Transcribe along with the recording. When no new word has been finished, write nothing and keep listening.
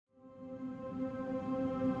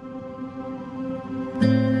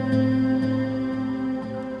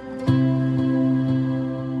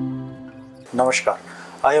Namaskar,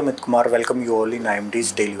 I am Amit Kumar. Welcome you all in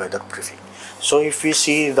IMD's daily weather briefing. So if we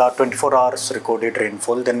see the 24 hours recorded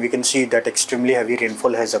rainfall, then we can see that extremely heavy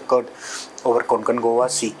rainfall has occurred over Konkan, Goa,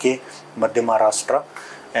 CK, Madhya Maharashtra.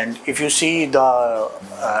 And if you see the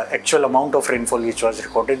actual amount of rainfall which was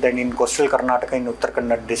recorded, then in coastal Karnataka, in Uttar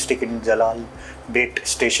Kannada district, in Jalal Bait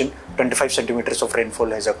station, 25 centimeters of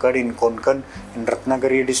rainfall has occurred. In Konkan, in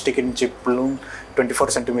Ratnagiri district, in Chiplun, 24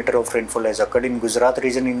 centimeter of rainfall has occurred. In Gujarat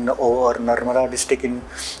region, in Narmada district, in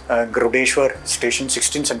Gurdeshwar station,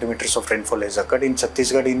 16 centimeters of rainfall has occurred. In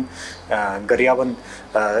Chhattisgarh, in Garyaban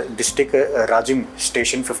district, Rajim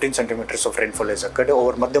station, 15 centimeters of rainfall has occurred.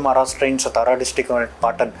 Over Madhya Maharashtra, in Satara district at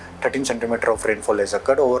Patan, 13 centimeter of rainfall has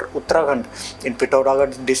occurred. Over Uttarakhand, in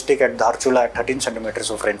Pithoragarh district at Dharchula, at 13 centimeters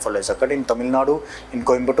of rainfall has occurred. In Tamil Nadu, in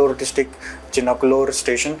Coimbatore district, Chinakulur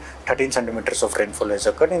station, 13 centimeters of rainfall has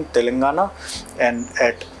occurred. In Telangana and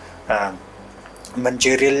at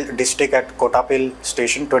Mancherial district at Kotapil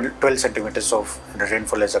station, 12 centimeters of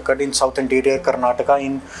rainfall has occurred. In South Interior Karnataka,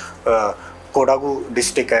 in Kodagu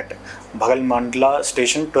district at Bhagal Mandla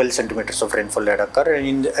station, 12 centimeters of rainfall had occurred. And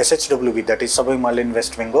in SHWB, that is Sub-Himalayan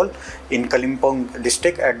West Bengal, in Kalimpong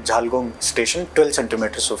district at Jhalgaon station, 12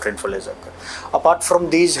 centimeters of rainfall has occurred. Apart from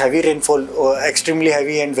these heavy rainfall, extremely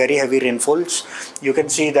heavy and very heavy rainfalls, you can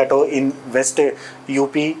see that in West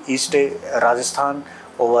UP, East Rajasthan,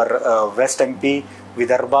 over West MP,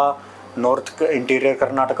 Vidarbha, North Interior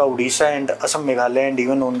Karnataka, Odisha and Assam, Meghalaya and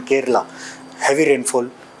even on Kerala, heavy rainfall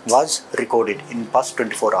was recorded in past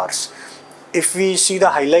 24 hours. If we see the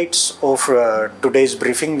highlights of today's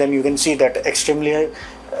briefing, then you can see that extremely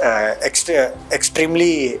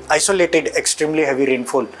isolated, extremely heavy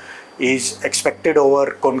rainfall is expected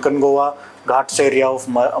over Konkan, Goa, Ghats area of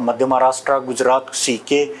Madhya Maharashtra, Gujarat,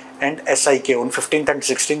 CK and SIK on 15th and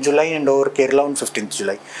 16th July and over Kerala on 15th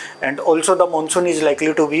July. And also the monsoon is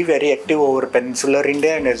likely to be very active over Peninsular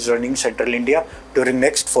India and adjoining Central India during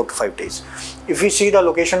next 4 to 5 days. If we see the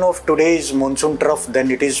location of today's monsoon trough, then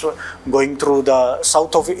it is going through the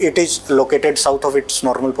south of, it is located south of its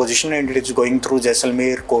normal position and it is going through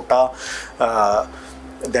Jaisalmer, Kota,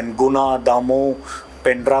 then Guna, Damo,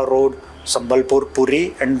 Pendra Road, Sambalpur,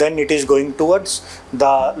 Puri, and then it is going towards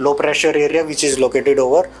the low pressure area which is located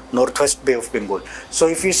over northwest Bay of Bengal. So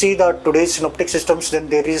if you see the today's synoptic systems, then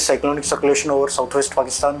there is cyclonic circulation over southwest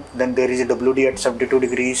Pakistan, then there is a WD at 72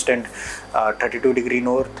 degree east and 32 degree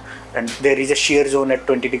north, and there is a shear zone at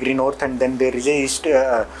 20 degree north, and then there is a east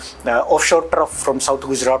offshore trough from south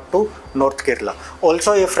Gujarat to north Kerala.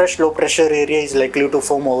 Also a fresh low pressure area is likely to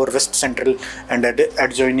form over west central and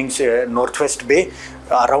adjoining northwest Bay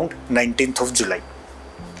around 19th of July.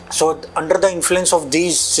 So under the influence of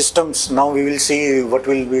these systems, now we will see what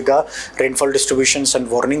will be the rainfall distributions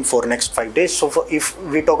and warning for next 5 days. So if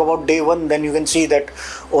we talk about day 1, then you can see that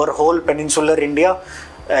over whole peninsular India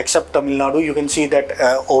except Tamil Nadu, you can see that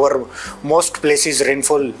over most places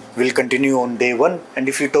rainfall will continue on day 1. And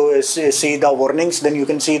if you see the warnings, then you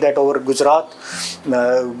can see that over Gujarat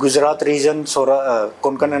regions or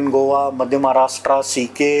Konkan and Goa, Madhya Maharashtra,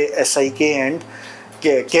 CK, SIK and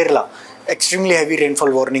Kerala, extremely heavy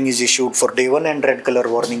rainfall warning is issued for day 1 and red color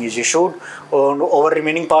warning is issued. Over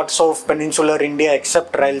remaining parts of peninsular India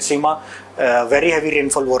except Rayalaseema, very heavy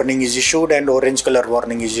rainfall warning is issued and orange color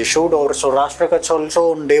warning is issued. Or Saurashtra Kutch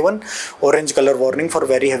also on day 1, orange color warning for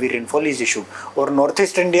very heavy rainfall is issued. Or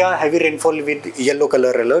northeast India, heavy rainfall with yellow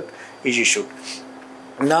color alert is issued.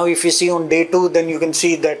 Now if you see on day 2, then you can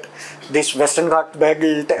see that this Western Ghat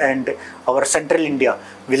belt and our central India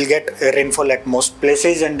will get rainfall at most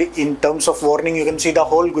places. And in terms of warning, you can see the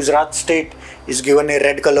whole Gujarat state is given a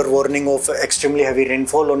red color warning of extremely heavy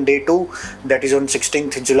rainfall on day 2, that is on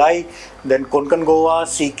 16th July. Then Konkan, Goa,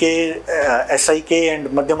 CK, SIK and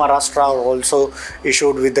Madhya Maharashtra are also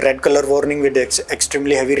issued with red color warning with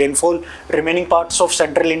extremely heavy rainfall. Remaining parts of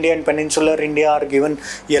central India and peninsular India are given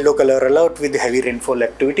yellow color alert with heavy rainfall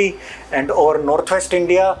activity. And over northwest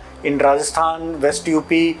India, in Rajasthan, West UP,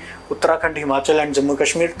 Uttarakhand, Himachal and Jammu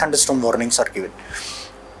Kashmir, thunderstorm warnings are given.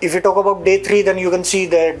 If you talk about day 3, then you can see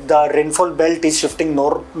that the rainfall belt is shifting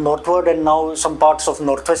northward, and now some parts of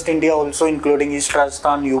northwest India also, including East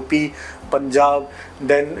Rajasthan, UP, Punjab,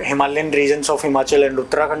 then Himalayan regions of Himachal and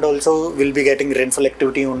Uttarakhand also will be getting rainfall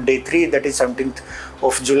activity on day 3, that is 17th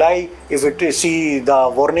of July. If you see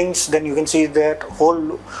the warnings, then you can see that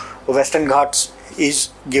whole Western Ghats is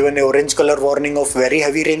given a orange color warning of very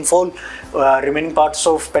heavy rainfall. Remaining parts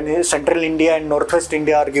of central India and northwest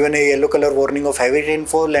India are given a yellow color warning of heavy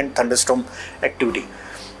rainfall and thunderstorm activity.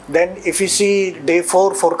 Then if you see day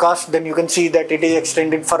 4 forecast, then you can see that it is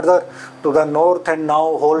extended further to the north, and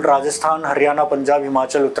now whole Rajasthan, Haryana, Punjab,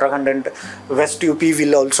 Himachal, Uttarakhand and West UP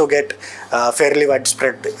will also get fairly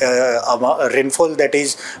widespread rainfall. That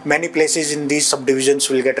is, many places in these subdivisions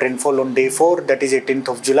will get rainfall on day 4, that is 18th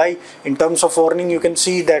of July. In terms of warning, you can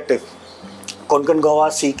see that Konkan, Goa,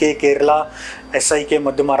 CK, Kerala, SIK,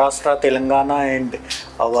 Madhya Maharashtra, Telangana and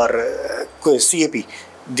our CAP,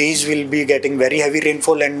 these will be getting very heavy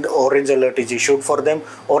rainfall, and orange alert is issued for them.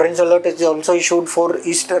 Orange alert is also issued for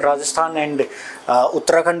East Rajasthan and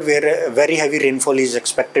Uttarakhand, where very heavy rainfall is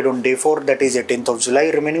expected on day 4, that is 18th of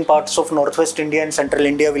July. Remaining parts of northwest India and central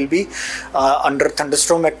India will be under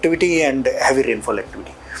thunderstorm activity and heavy rainfall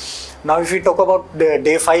activity. Now if we talk about the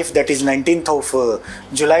day 5, that is 19th of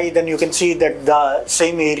July, then you can see that the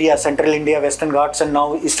same area, central India, western Ghats and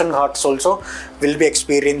now eastern Ghats also will be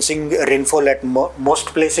experiencing rainfall at most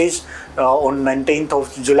places on 19th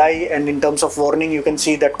of July. And in terms of warning, you can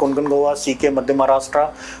see that Konkan, Goa, CK, Madhya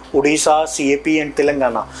Maharashtra, Odisha, CAP and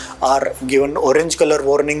Telangana are given orange color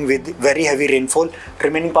warning with very heavy rainfall.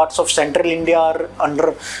 Remaining parts of central India are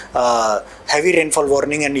under heavy rainfall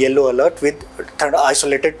warning and yellow alert with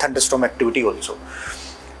isolated thunderstorm activity also.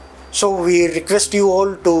 So we request you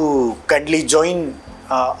all to kindly join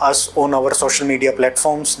us on our social media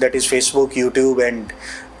platforms, that is Facebook, YouTube and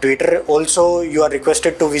Twitter. Also, you are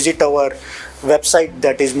requested to visit our website,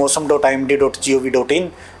 that is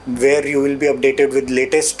mosam.imd.gov.in, where you will be updated with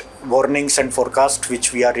latest warnings and forecasts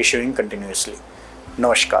which we are issuing continuously.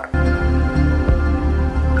 Namaskar.